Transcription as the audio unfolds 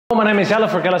My name is Jelle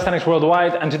for Calisthenics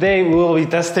Worldwide, and today we will be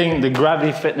testing the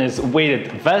Gravity Fitness weighted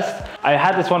vest. I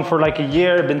had this one for like a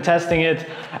year, been testing it,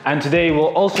 and today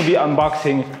we'll also be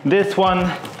unboxing this one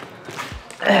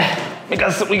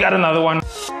because we got another one.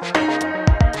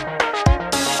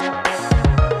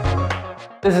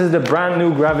 This is the brand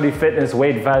new Gravity Fitness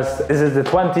weight vest. This is the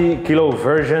 20 kilo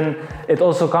version. It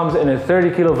also comes in a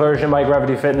 30 kilo version by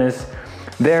Gravity Fitness.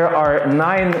 There are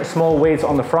 9 small weights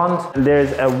on the front.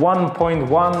 There's a 1.1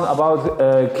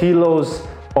 about kilos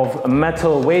of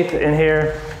metal weight in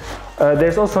here.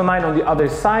 There's also 9 on the other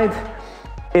side.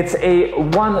 It's a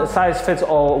one size fits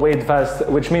all weight vest,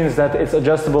 which means that it's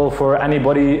adjustable for any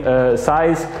body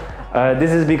size.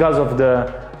 This is because of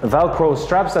the Velcro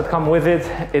straps that come with it.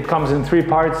 It comes in 3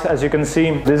 parts, as you can see.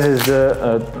 This is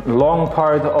the long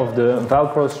part of the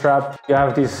Velcro strap. You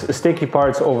have these sticky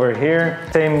parts over here.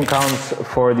 Same counts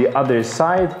for the other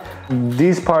side.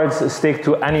 These parts stick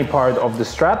to any part of the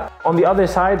strap. On the other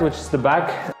side, which is the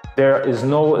back, there is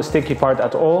no sticky part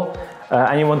at all.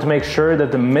 And you want to make sure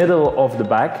that the middle of the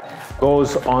back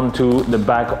goes onto the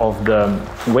back of the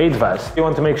weight vest. You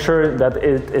want to make sure that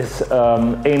it is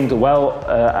aimed well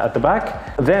at the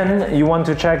back. Then you want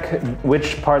to check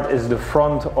which part is the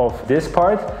front of this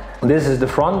part. This is the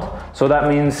front, so that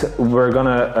means we're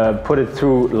gonna put it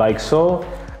through like so.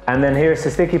 And then here's the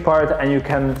sticky part, and you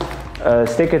can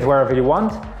stick it wherever you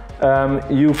want.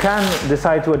 You can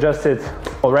decide to adjust it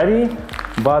already,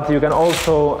 but you can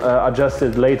also adjust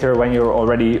it later when you're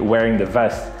already wearing the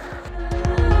vest.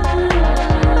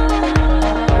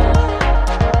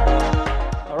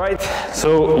 Alright,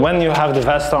 so when you have the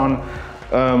vest on,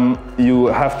 you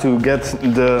have to get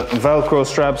the Velcro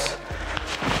straps.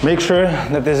 Make sure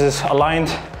that this is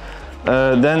aligned.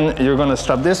 Then you're gonna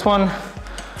strap this one,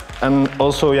 and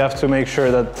also you have to make sure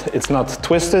that it's not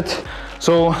twisted.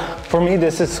 So for me,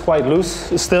 this is quite loose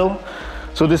still.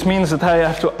 So this means that I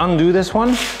have to undo this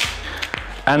one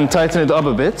and tighten it up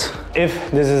a bit. If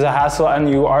this is a hassle and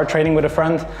you are training with a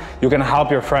friend, you can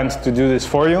help your friend to do this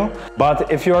for you.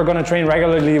 But if you are gonna train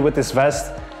regularly with this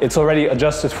vest, it's already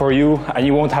adjusted for you and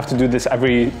you won't have to do this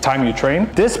every time you train.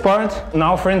 This part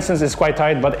now, for instance, is quite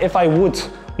tight, but if I would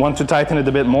want to tighten it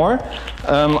a bit more,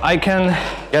 I can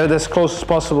get it as close as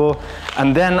possible,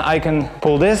 and then I can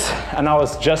pull this, and now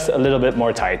it's just a little bit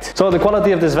more tight. So the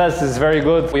quality of this vest is very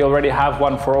good. We already have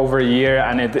one for over a year,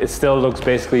 and it still looks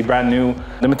basically brand new.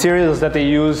 The materials that they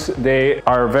use, they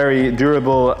are very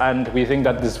durable, and we think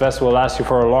that this vest will last you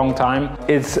for a long time.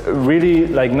 It's really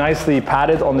like nicely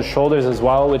padded on the shoulders as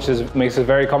well, which makes it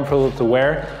very comfortable to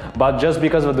wear. But just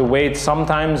because of the weight,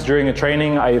 sometimes during a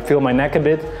training I feel my neck a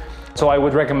bit. So I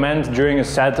would recommend during a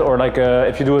set, or like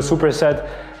if you do a superset,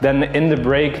 then in the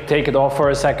break take it off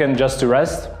for a second just to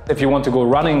rest. If you want to go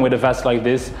running with a vest like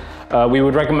this, we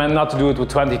would recommend not to do it with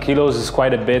 20 kilos. It's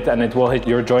quite a bit and it will hit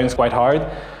your joints quite hard.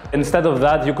 Instead of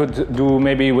that, you could do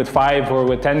maybe with 5 or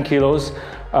with 10 kilos.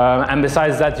 And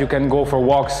besides that, you can go for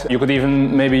walks. You could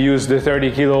even maybe use the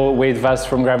 30 kilo weight vest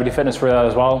from Gravity Fitness for that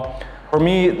as well. For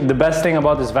me, the best thing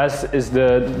about this vest is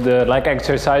the leg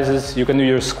exercises. You can do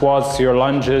your squats, your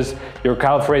lunges, your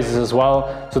calf raises as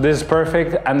well. So this is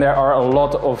perfect, and there are a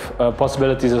lot of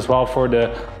possibilities as well for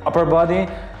the upper body.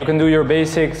 You can do your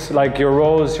basics like your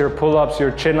rows, your pull-ups,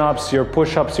 your chin-ups, your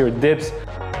push-ups, your dips.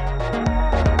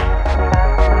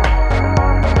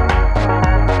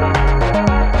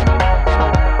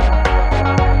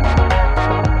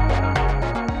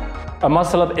 A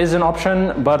muscle up is an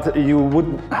option, but you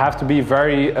would have to be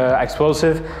very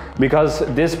explosive, because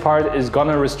this part is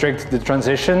gonna restrict the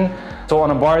transition. So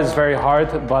on a bar it's very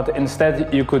hard, but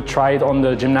instead you could try it on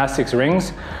the gymnastics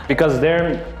rings, because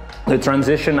there the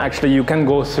transition, actually you can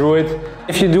go through it.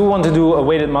 If you do want to do a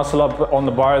weighted muscle up on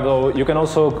the bar though, you can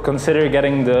also consider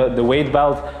getting the weight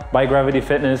belt by Gravity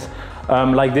Fitness.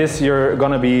 Like this, you're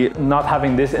gonna be not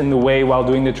having this in the way while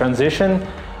doing the transition.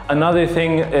 Another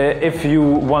thing, if you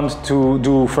want to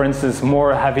do, for instance,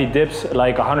 more heavy dips,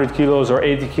 like 100 kilos or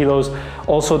 80 kilos,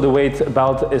 also the weight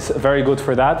belt is very good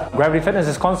for that. Gravity Fitness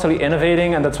is constantly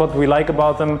innovating, and that's what we like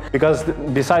about them, because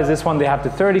besides this one, they have the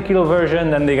 30 kilo version,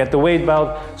 then they get the weight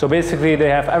belt. So basically, they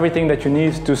have everything that you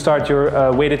need to start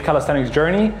your weighted calisthenics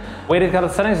journey. Weighted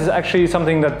calisthenics is actually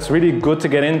something that's really good to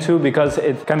get into, because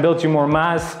it can build you more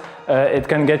mass. It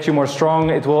can get you more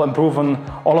strong. It will improve on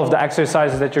all of the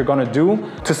exercises that you're gonna do.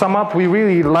 To sum up, we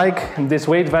really like this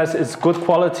weight vest. It's good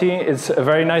quality, it's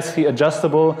very nicely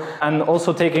adjustable, and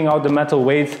also taking out the metal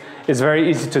weight is very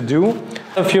easy to do.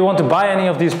 If you want to buy any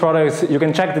of these products, you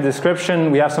can check the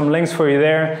description. We have some links for you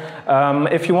there.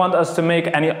 If you want us to make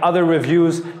any other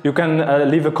reviews, you can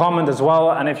leave a comment as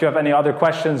well. And if you have any other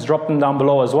questions, drop them down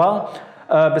below as well.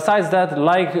 Besides that,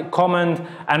 like, comment,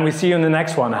 and we see you in the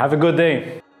next one. Have a good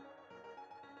day.